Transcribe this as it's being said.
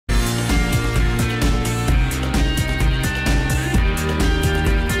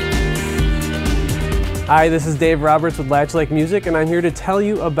Hi, this is Dave Roberts with Latch Lake Music, and I'm here to tell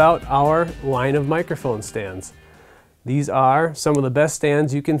you about our line of microphone stands. These are some of the best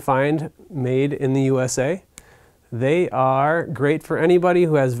stands you can find made in the USA. They are great for anybody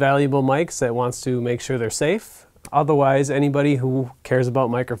who has valuable mics that wants to make sure they're safe. Otherwise, anybody who cares about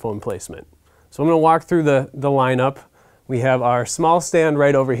microphone placement. So I'm going to walk through the lineup. We have our small stand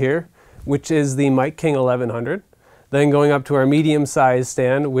right over here, which is the Mic King 1100. Then going up to our medium-sized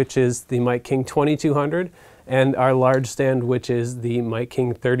stand, which is the Mic King 2200, and our large stand, which is the Mic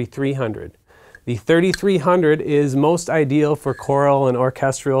King 3300. The 3300 is most ideal for choral and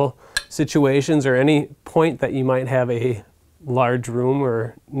orchestral situations or any point that you might have a large room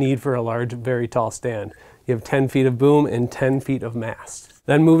or need for a large, very tall stand. You have 10 feet of boom and 10 feet of mast.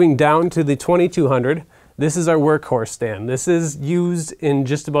 Then moving down to the 2200, this is our workhorse stand. This is used in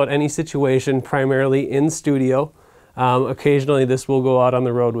just about any situation, primarily in studio. Occasionally this will go out on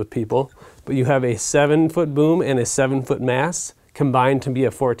the road with people, but you have a 7-foot boom and a 7-foot mast combined to be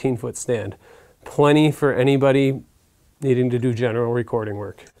a 14-foot stand. Plenty for anybody needing to do general recording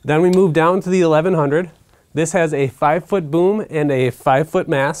work. Then we move down to the 1100. This has a 5-foot boom and a 5-foot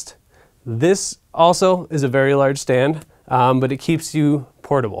mast. This also is a very large stand, but it keeps you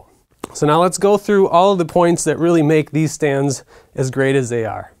portable. So now let's go through all of the points that really make these stands as great as they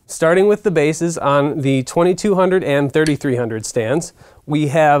are. Starting with the bases on the 2200 and 3300 stands, we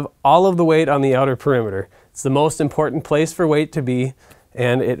have all of the weight on the outer perimeter. It's the most important place for weight to be,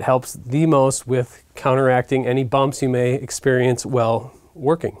 and it helps the most with counteracting any bumps you may experience while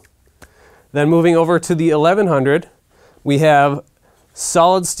working. Then moving over to the 1100, we have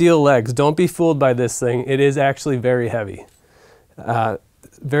solid steel legs. Don't be fooled by this thing. It is actually very heavy.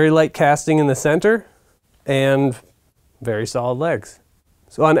 Very light casting in the center and very solid legs.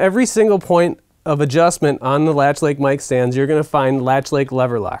 So on every single point of adjustment on the Latch Lake mic stands, you're going to find Latch Lake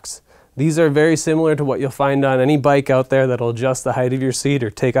lever locks. These are very similar to what you'll find on any bike out there that'll adjust the height of your seat or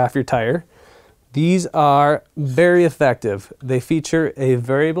take off your tire. These are very effective. They feature a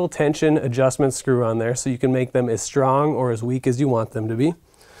variable tension adjustment screw on there, so you can make them as strong or as weak as you want them to be.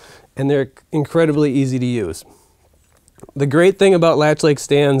 And they're incredibly easy to use. The great thing about Latch Lake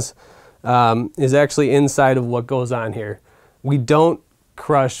stands is actually inside of what goes on here. We don't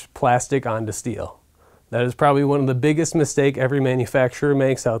crush plastic onto steel. That is probably one of the biggest mistakes every manufacturer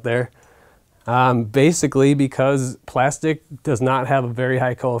makes out there. Basically because plastic does not have a very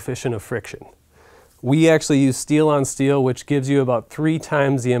high coefficient of friction. We actually use steel on steel, which gives you about 3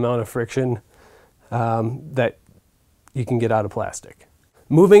 times the amount of friction that you can get out of plastic.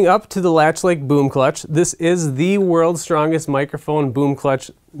 Moving up to the Latch Lake boom clutch, this is the world's strongest microphone boom clutch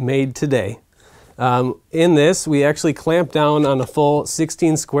made today. In this, we actually clamp down on a full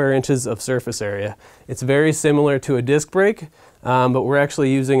 16 square inches of surface area. It's very similar to a disc brake, but we're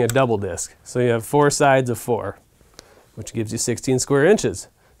actually using a double disc. So you have 4 sides of 4, which gives you 16 square inches.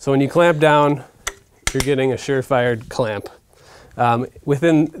 So when you clamp down, you're getting a surefire clamp.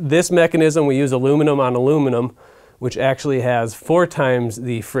 Within this mechanism, we use aluminum on aluminum, which actually has 4 times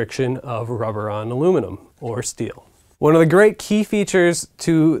the friction of rubber on aluminum or steel. One of the great key features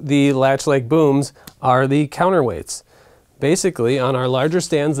to the Latch Lake booms are the counterweights. Basically, on our larger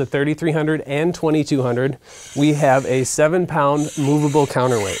stands, the 3300 and 2200, we have a 7-pound movable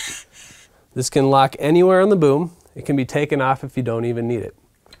counterweight. This can lock anywhere on the boom. It can be taken off if you don't even need it.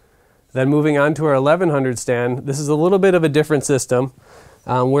 Then moving on to our 1100 stand, this is a little bit of a different system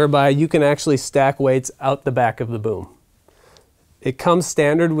whereby you can actually stack weights out the back of the boom. It comes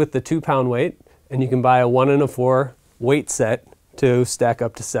standard with the 2-pound weight, and you can buy a 1 and a 4 weight set to stack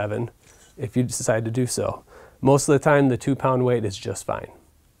up to 7 if you decide to do so. Most of the time the 2-pound weight is just fine.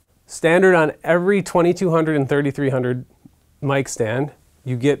 Standard on every 2200 and 3300 mic stand,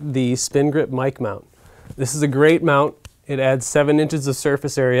 you get the spin grip mic mount. This is a great mount. It adds 7 inches of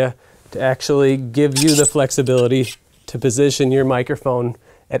surface area to actually give you the flexibility to position your microphone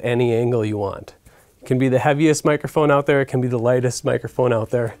at any angle you want. It can be the heaviest microphone out there, it can be the lightest microphone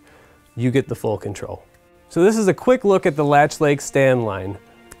out there. You get the full control. So this is a quick look at the Latch Lake stand line,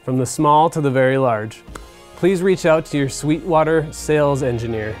 from the small to the very large. Please reach out to your Sweetwater sales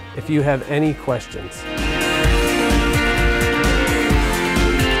engineer if you have any questions.